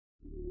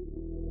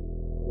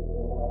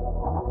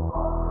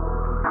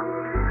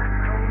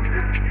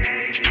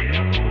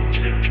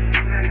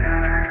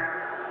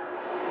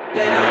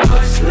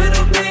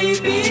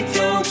baby,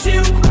 don't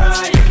you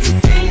cry.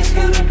 Everything's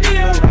gonna be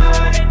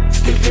alright.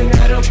 Sniffing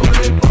at a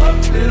bullet pop,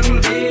 little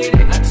lady.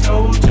 I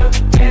told you,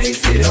 daddy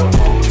said I'll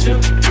hold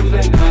you through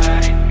the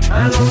night.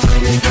 I know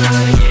when it's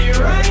not here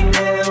right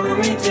now, and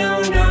we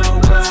don't know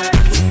why.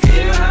 We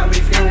feel how we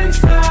feel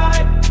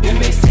inside. It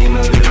may seem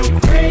a little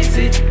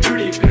crazy,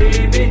 pretty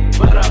baby,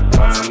 but I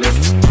promise,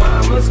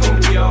 mama's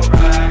gonna be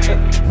alright.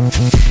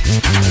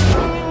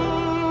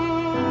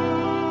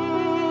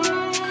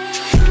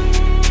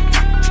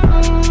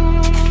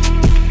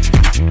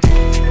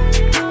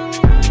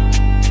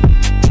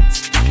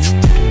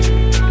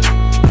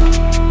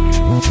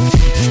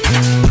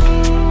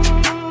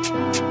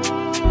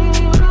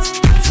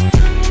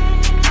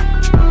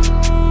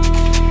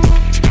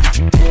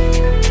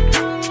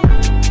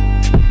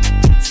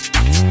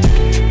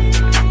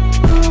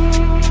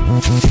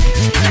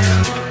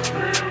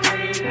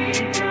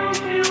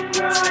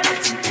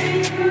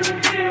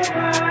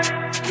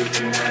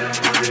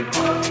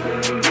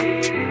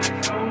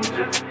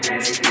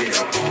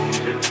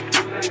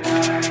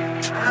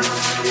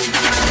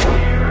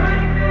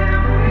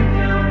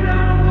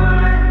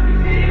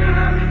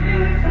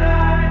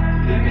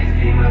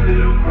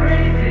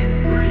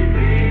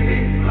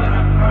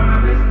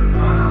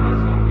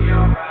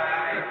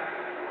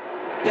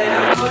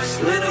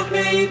 Little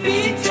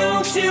baby,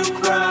 don't you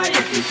cry.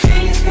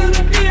 Everything's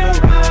gonna be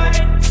alright.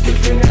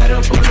 Sniffing at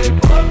a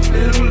bullet pop,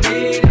 little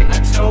lady. I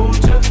told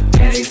you,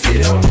 daddy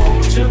said I'll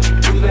hold you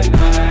through the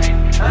night.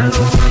 I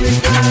know when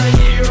it's not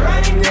here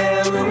right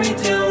now, and we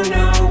don't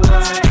know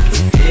why. We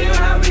feel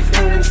how we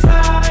feel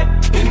inside.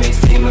 It may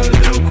seem a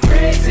little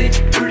crazy,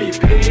 pretty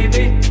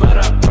baby, but I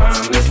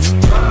promise,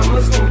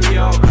 mama's gonna be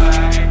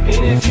alright.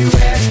 And if you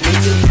ask me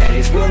to,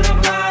 daddy's gonna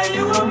buy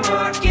you a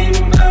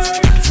mockingbird.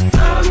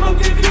 I'ma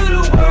give you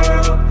the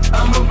world.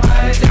 I'ma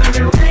buy a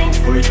diamond ring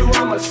for you.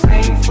 I'ma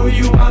sing for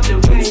you. I'll do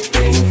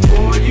anything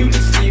for you to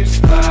see you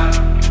smile.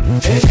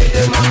 And if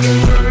the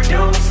mockingbird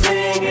don't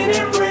sing and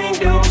that ring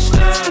don't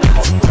shine,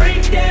 I'll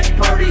break that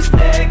party's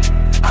neck.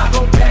 I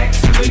go back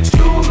to the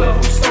jeweler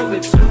who sold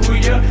it to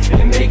you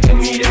and make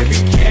him eat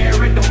every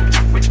carrot. Don't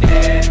f with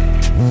that.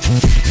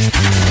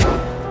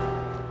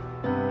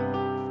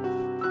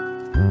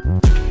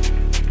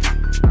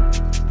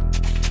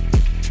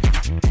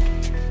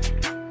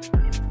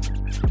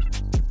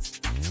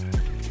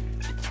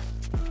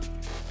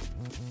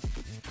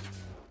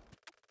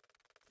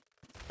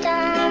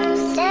 Don't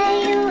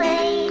stay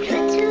awake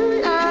for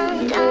too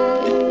long,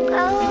 don't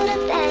go to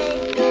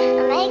bed.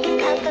 I'll make a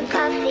cup of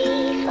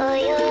coffee for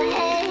your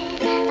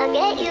head. I'll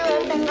get you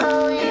up and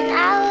going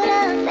out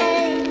of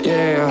bed.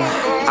 Yeah,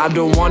 I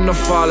don't wanna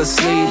fall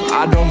asleep,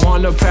 I don't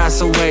wanna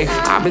pass away.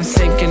 I've been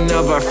thinking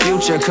of our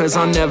future, cause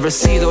I'll never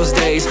see those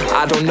days.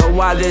 I don't know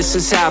why this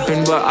has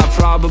happened, but I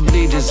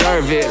probably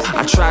deserve it.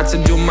 I tried to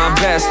do my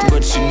best,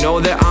 but you know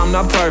that I'm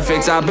not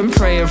perfect. I've been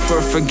praying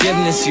for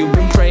forgiveness, you've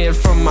been praying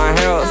for my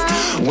health.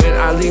 When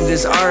I leave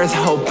this earth,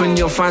 hoping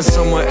you'll find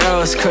someone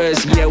else.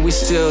 Cause yeah, we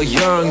still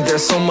young,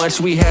 there's so much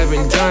we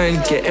haven't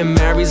done. Getting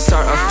married,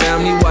 start a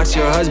family, watch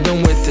your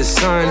husband with his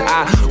son.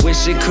 I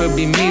wish it could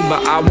be me,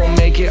 but I won't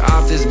make it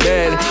off this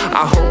bed.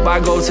 I hope I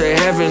go to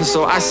heaven,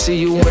 so I see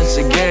you once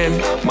again.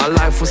 My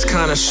life was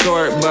kinda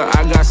short, but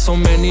I got so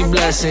many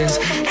blessings.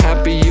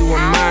 Happy you were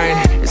mine,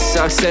 it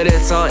sucks that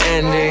it's all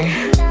ending.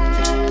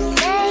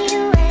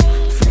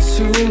 For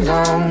too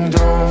long,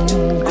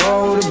 don't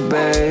go to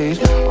bed.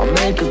 I'll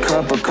make a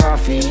cup of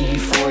coffee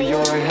for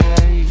your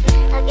head.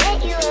 I'll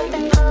get you up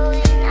and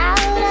going out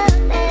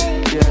of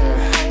bed.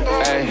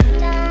 Yeah, hey.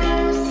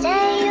 Don't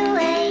stay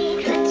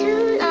awake for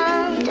too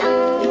long,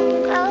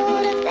 don't go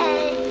to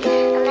bed.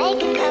 I'll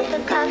make a cup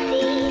of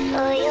coffee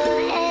for your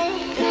head.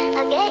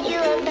 I'll get you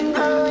up and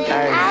going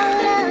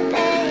out of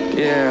bed.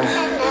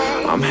 Yeah.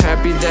 I'm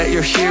happy that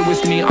you're here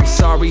with me, I'm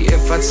sorry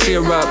if I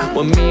tear up.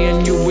 When me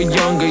and you were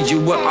younger, you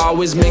would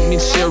always make me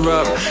cheer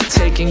up.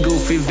 Taking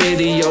goofy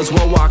videos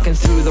while walking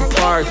through the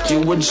park.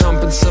 You would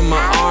jump into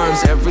my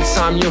arms every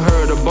time you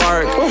heard a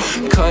bark.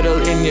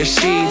 Cuddle in your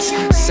sheets,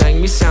 sang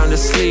me sound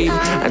asleep.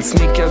 I'd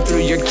sneak out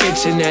through your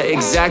kitchen at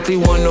exactly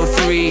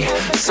 1:03.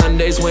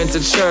 Sundays went to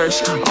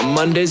church, on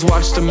Mondays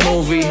watched a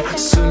movie.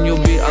 Soon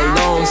you'll be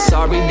alone,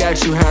 sorry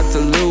that you had to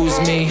lose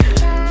me.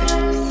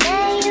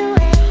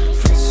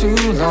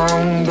 Too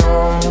long,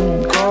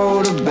 don't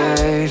go to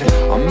bed.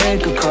 I'll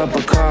make a cup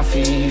of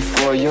coffee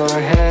for your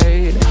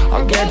head.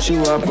 I'll get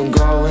you up and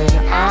going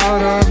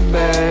out of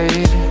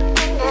bed.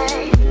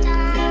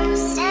 Don't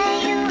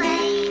stay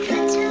awake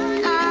for too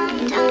long,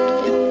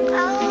 don't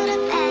go to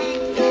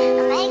bed.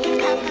 I'll make a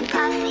cup of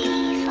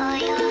coffee for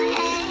your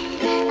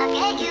head. I'll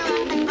get you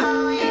up and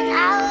going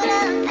out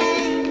of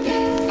bed.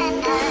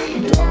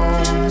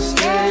 Don't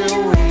stay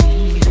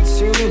awake for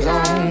too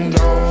long,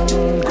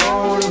 don't go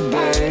to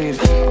bed.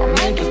 I'll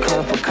make a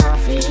cup of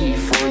coffee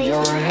for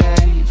your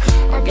head.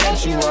 I'll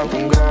get you up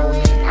and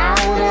going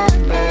out of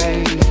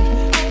bed.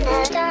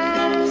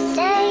 Don't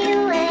stay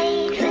awake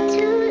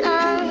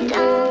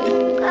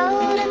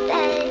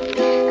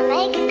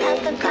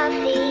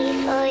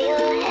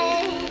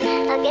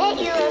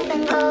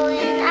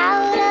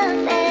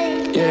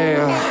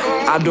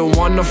I don't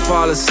wanna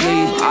fall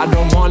asleep, I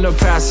don't wanna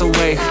pass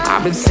away.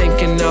 I've been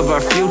thinking of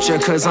our future,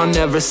 cause I'll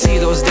never see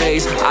those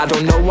days. I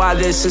don't know why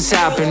this has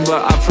happened,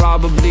 but I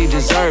probably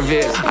deserve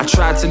it. I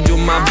tried to do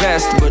my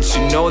best, but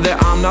you know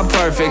that I'm not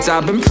perfect.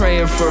 I've been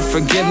praying for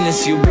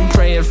forgiveness, you've been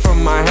praying for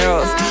my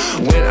health.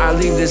 When I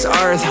leave this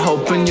earth,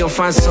 hoping you'll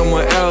find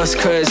someone else.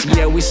 Cause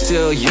yeah, we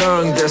still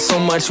young, there's so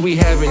much we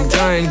haven't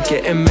done.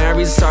 Getting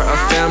married, start a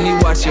family,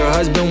 watch your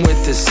husband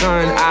with his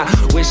son. I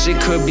wish it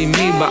could be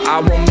me, but I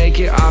won't make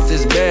it off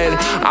this bed.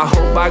 I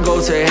hope I go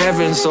to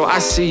heaven, so I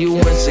see you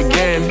once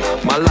again.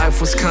 My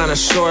life was kinda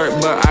short,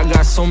 but I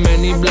got so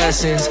many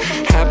blessings.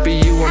 Happy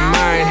you were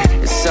mine,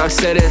 it sucks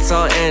that it's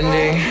all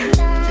ending.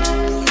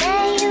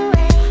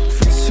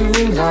 For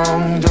too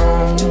long,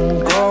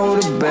 don't go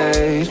to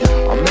bed.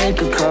 I'll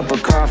make a cup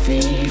of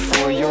coffee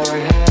for your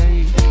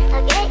head.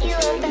 I'll get you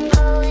up and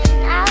going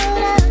out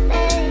of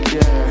bed.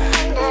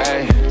 Yeah,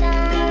 hey.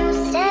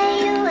 Don't stay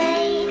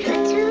awake for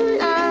too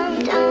long.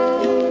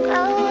 Don't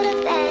go to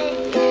bed.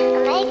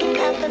 I'll make a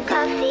cup of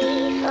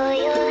coffee for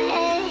your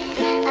head.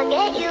 I'll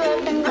get you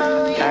up and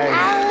going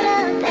out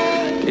of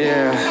bed.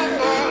 Yeah.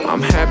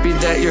 I'm happy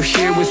that you're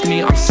here with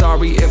me. I'm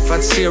sorry if I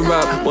tear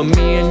up. When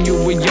me and you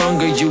were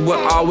younger, you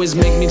would always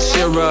make me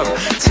cheer up.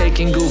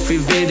 Taking goofy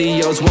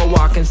videos while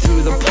walking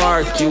through the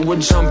park. You would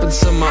jump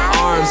into my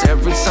arms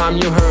every time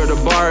you heard a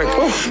bark.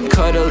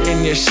 Cuddle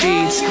in your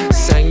sheets,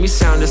 sang me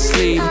sound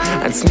asleep,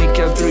 and sneak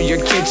out through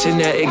your kitchen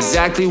at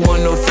exactly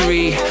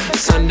 1:03.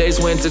 Sundays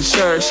went to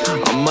church,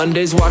 on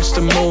Mondays watched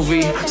a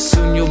movie.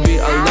 Soon you'll be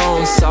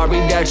alone,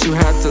 sorry that you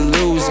had to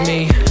lose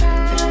me.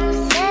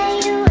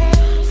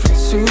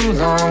 Too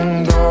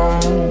long,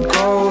 don't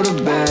go to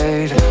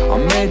bed.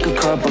 I'll make a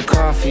cup of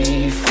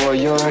coffee for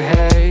your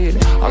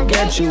head. I'll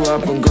get you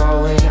up and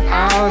going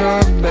out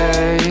of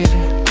bed.